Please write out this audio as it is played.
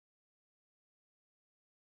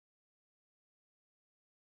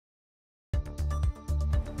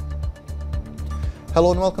Hello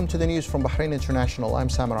and welcome to the news from Bahrain International. I'm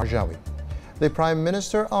Samar Arjawi. The Prime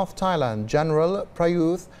Minister of Thailand, General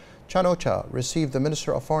Prayuth Chan-o-cha, received the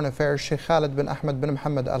Minister of Foreign Affairs, Sheikh Khalid bin Ahmed bin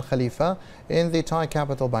Mohammed Al Khalifa, in the Thai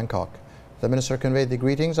capital, Bangkok. The Minister conveyed the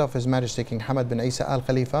greetings of His Majesty King Hamad bin Isa Al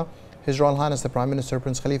Khalifa, His Royal Highness the Prime Minister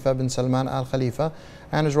Prince Khalifa bin Salman Al Khalifa,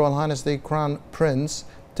 and His Royal Highness the Crown Prince,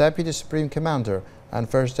 Deputy Supreme Commander, and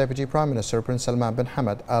First Deputy Prime Minister Prince Salman bin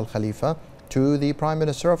Hamad Al Khalifa to the Prime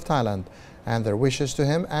Minister of Thailand, and their wishes to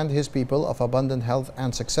him and his people of abundant health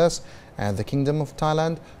and success, and the Kingdom of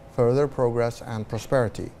Thailand further progress and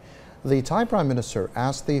prosperity. The Thai Prime Minister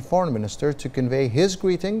asked the Foreign Minister to convey his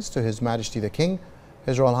greetings to His Majesty the King,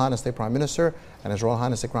 His Royal Highness the Prime Minister, and His Royal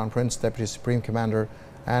Highness the Crown Prince, Deputy Supreme Commander,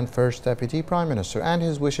 and First Deputy Prime Minister, and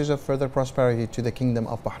his wishes of further prosperity to the Kingdom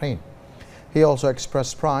of Bahrain. He also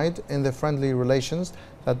expressed pride in the friendly relations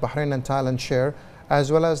that Bahrain and Thailand share,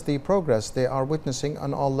 as well as the progress they are witnessing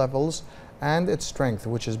on all levels, and its strength,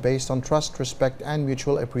 which is based on trust, respect, and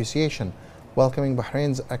mutual appreciation, welcoming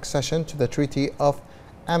Bahrain's accession to the Treaty of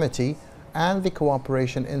Amity and the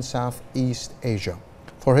cooperation in Southeast Asia.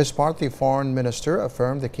 For his part, the Foreign Minister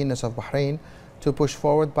affirmed the keenness of Bahrain to push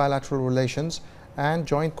forward bilateral relations and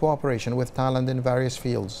joint cooperation with Thailand in various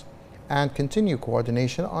fields, and continue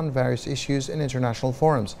coordination on various issues in international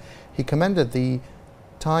forums. He commended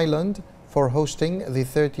Thailand for hosting the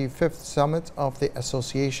 35th Summit of the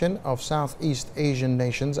Association of Southeast Asian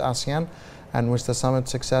Nations, ASEAN, and wished the summit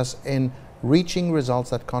success in reaching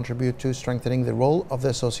results that contribute to strengthening the role of the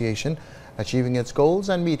association, achieving its goals,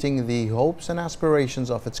 and meeting the hopes and aspirations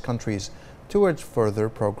of its countries towards further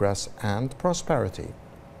progress and prosperity.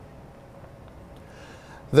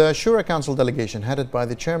 The Shura Council delegation, headed by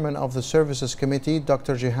the Chairman of the Services Committee,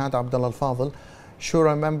 Dr. Jihad Abdullah Al-Fadl,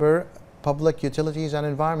 Shura member, Public Utilities and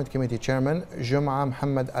Environment Committee Chairman Jum'a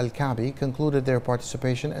Muhammad Al-Kabi, concluded their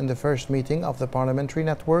participation in the first meeting of the Parliamentary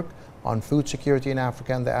Network on Food Security in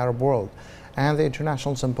Africa and the Arab World, and the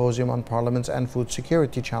International Symposium on Parliaments and Food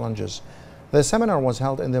Security Challenges. The seminar was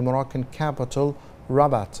held in the Moroccan capital,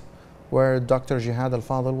 Rabat, where Dr. Jihad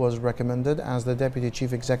Al-Fadl was recommended as the Deputy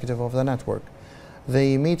Chief Executive of the network.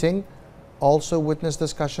 The meeting also witnessed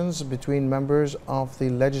discussions between members of the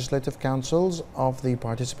legislative councils of the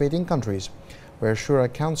participating countries, where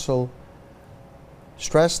Shura Council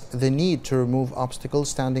stressed the need to remove obstacles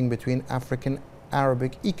standing between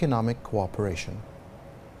African-Arabic economic cooperation.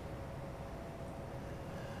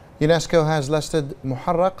 UNESCO has listed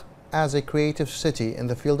Muharraq as a creative city in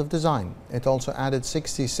the field of design. It also added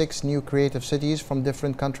 66 new creative cities from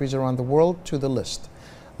different countries around the world to the list.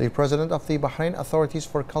 The President of the Bahrain Authorities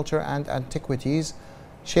for Culture and Antiquities,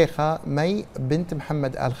 Sheikha May bint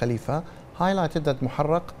Mohammed Al Khalifa, highlighted that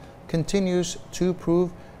Muharraq continues to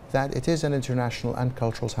prove that it is an international and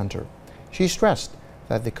cultural center. She stressed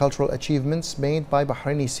that the cultural achievements made by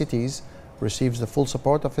Bahraini cities receives the full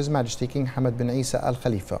support of His Majesty King Hamad bin Isa Al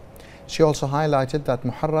Khalifa. She also highlighted that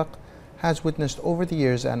Muharraq has witnessed over the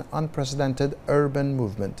years an unprecedented urban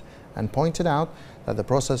movement, and pointed out that the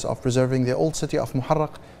process of preserving the old city of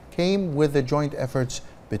Muharraq came with the joint efforts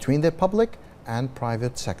between the public and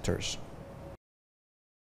private sectors.